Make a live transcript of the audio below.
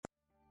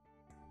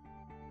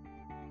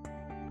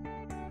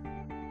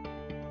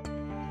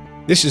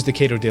This is the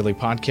Cato Daily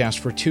Podcast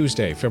for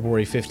Tuesday,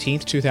 February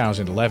 15th,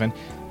 2011.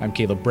 I'm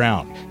Caleb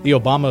Brown. The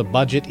Obama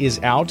budget is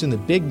out, and the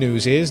big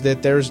news is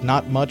that there's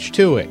not much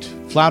to it.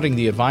 Flouting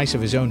the advice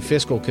of his own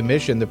fiscal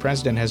commission, the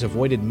president has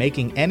avoided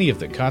making any of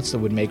the cuts that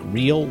would make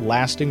real,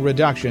 lasting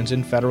reductions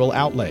in federal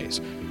outlays.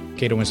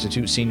 Cato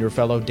Institute senior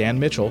fellow Dan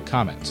Mitchell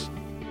comments.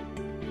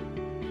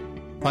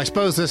 Well, I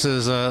suppose this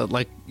is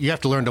like you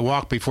have to learn to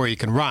walk before you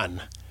can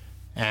run.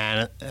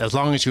 And as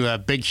long as you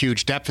have big,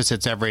 huge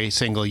deficits every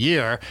single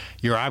year,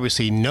 you're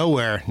obviously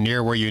nowhere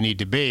near where you need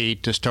to be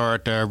to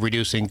start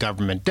reducing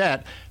government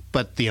debt.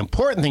 But the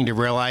important thing to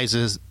realize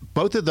is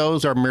both of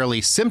those are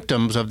merely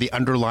symptoms of the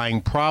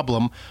underlying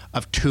problem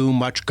of too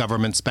much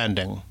government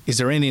spending. Is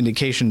there any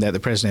indication that the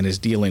president is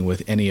dealing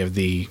with any of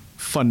the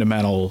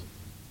fundamental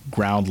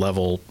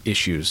ground-level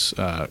issues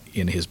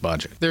in his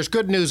budget? There's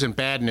good news and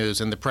bad news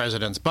in the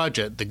president's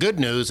budget. The good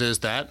news is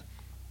that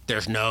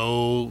there's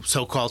no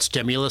so-called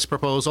stimulus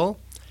proposal.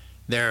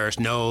 There's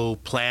no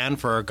plan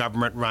for a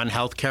government-run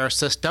healthcare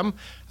system.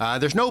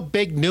 There's no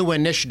big new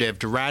initiative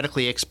to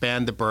radically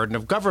expand the burden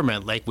of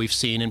government like we've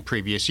seen in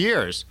previous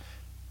years.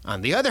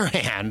 On the other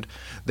hand,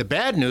 the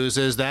bad news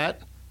is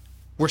that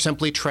we're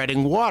simply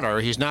treading water.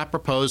 He's not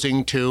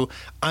proposing to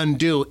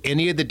undo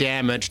any of the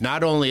damage,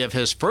 not only of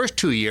his first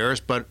 2 years,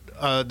 but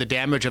the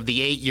damage of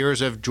the 8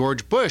 years of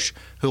George Bush,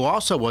 who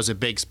also was a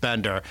big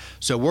spender.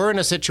 So we're in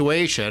a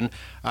situation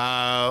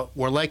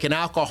we're like an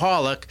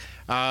alcoholic.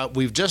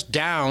 We've just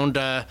downed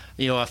a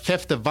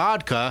fifth of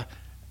vodka,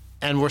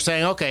 and we're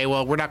saying, okay,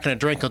 well, we're not going to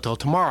drink until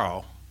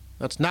tomorrow.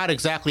 That's not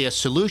exactly a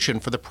solution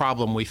for the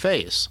problem we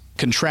face.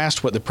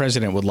 Contrast what the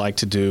president would like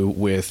to do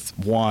with,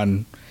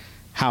 one,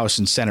 House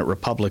and Senate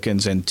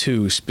Republicans, and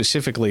two,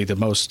 specifically the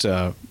most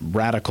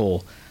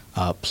radical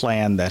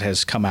plan that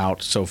has come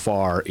out so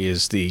far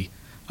is the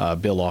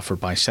bill offered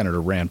by Senator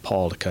Rand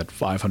Paul to cut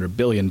 $500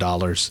 billion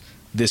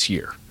this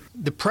year.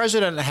 The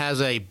president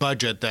has a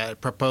budget that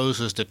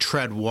proposes to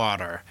tread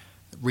water.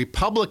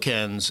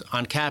 Republicans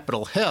on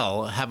Capitol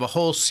Hill have a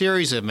whole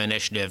series of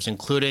initiatives,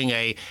 including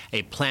a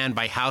plan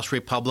by House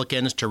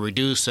Republicans to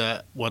reduce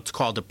what's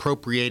called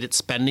appropriated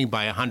spending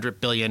by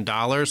 $100 billion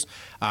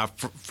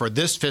for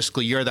this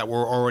fiscal year that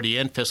we're already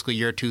in, fiscal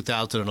year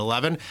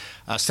 2011.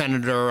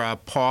 Senator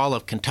Paul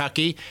of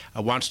Kentucky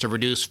wants to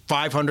reduce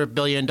 $500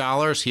 billion.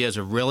 He has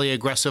a really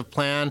aggressive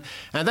plan.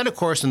 And then, of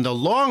course, in the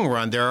long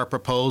run, there are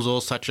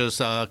proposals such as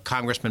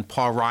Congressman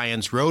Paul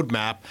Ryan's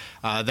roadmap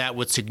that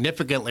would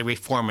significantly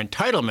reform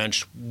entitlements,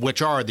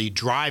 which are the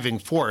driving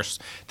force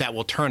that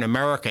will turn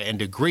America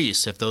into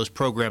Greece if those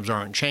programs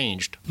aren't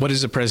changed. What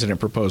does the president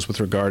propose with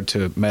regard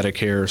to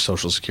Medicare,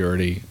 Social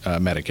Security,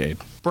 Medicaid?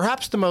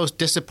 Perhaps the most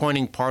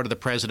disappointing part of the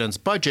president's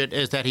budget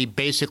is that he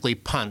basically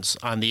punts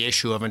on the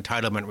issue of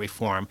entitlement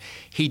reform.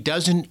 He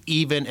doesn't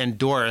even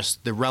endorse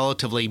the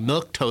relatively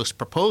milquetoast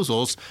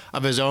proposals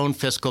of his own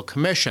fiscal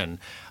commission.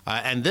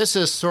 And this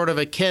is sort of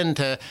akin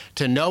to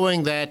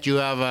knowing that you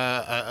have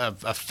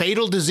a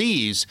fatal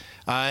disease.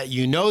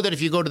 You know that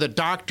if you go to the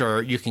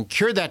doctor, you can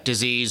cure that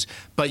disease,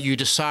 but you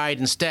decide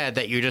instead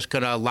that you're just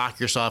going to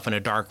lock yourself in a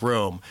dark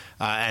room.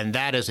 And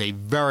that is a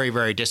very,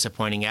 very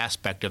disappointing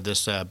aspect of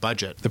this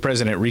budget. The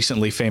president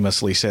recently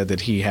famously said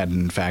that he hadn't,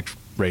 in fact,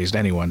 raised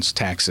anyone's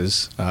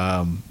taxes.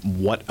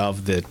 What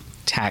of the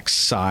tax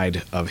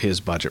side of his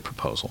budget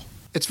proposal?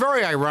 It's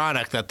very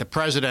ironic that the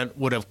president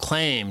would have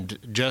claimed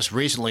just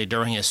recently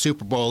during his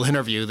Super Bowl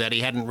interview that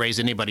he hadn't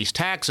raised anybody's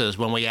taxes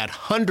when we had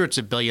hundreds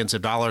of billions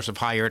of dollars of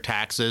higher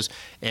taxes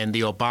in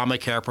the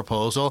Obamacare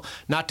proposal,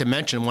 not to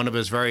mention one of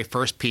his very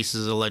first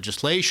pieces of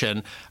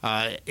legislation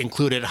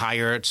included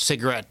higher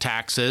cigarette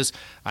taxes.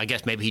 I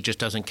guess maybe he just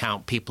doesn't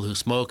count people who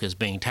smoke as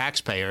being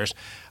taxpayers.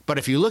 But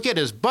if you look at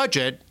his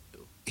budget,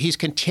 he's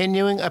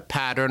continuing a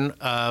pattern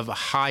of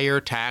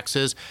higher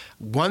taxes.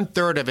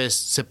 1/3 of his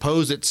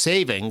supposed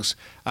savings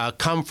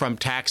come from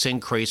tax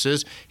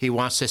increases. He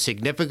wants to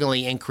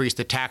significantly increase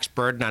the tax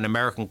burden on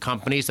American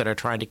companies that are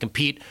trying to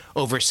compete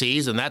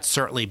overseas, and that's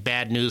certainly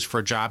bad news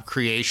for job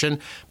creation.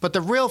 But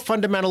the real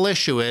fundamental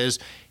issue is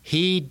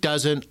he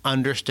doesn't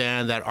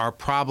understand that our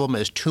problem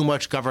is too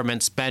much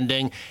government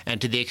spending,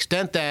 and to the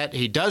extent that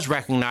he does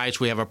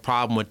recognize we have a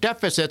problem with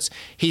deficits,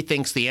 he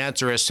thinks the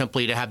answer is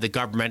simply to have the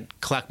government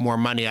collect more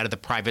money out of the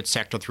private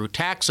sector through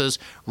taxes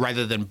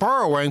rather than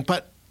borrowing.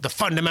 But the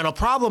fundamental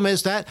problem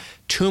is that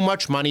too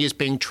much money is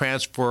being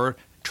transferred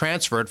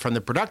from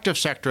the productive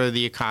sector of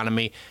the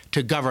economy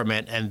to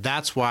government, and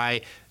that's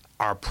why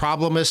our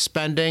problem is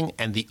spending,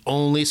 and the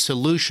only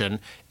solution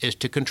is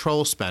to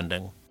control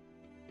spending.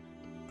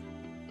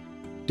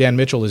 Dan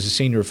Mitchell is a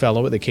senior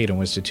fellow at the Cato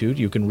Institute.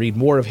 You can read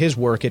more of his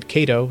work at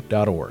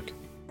cato.org.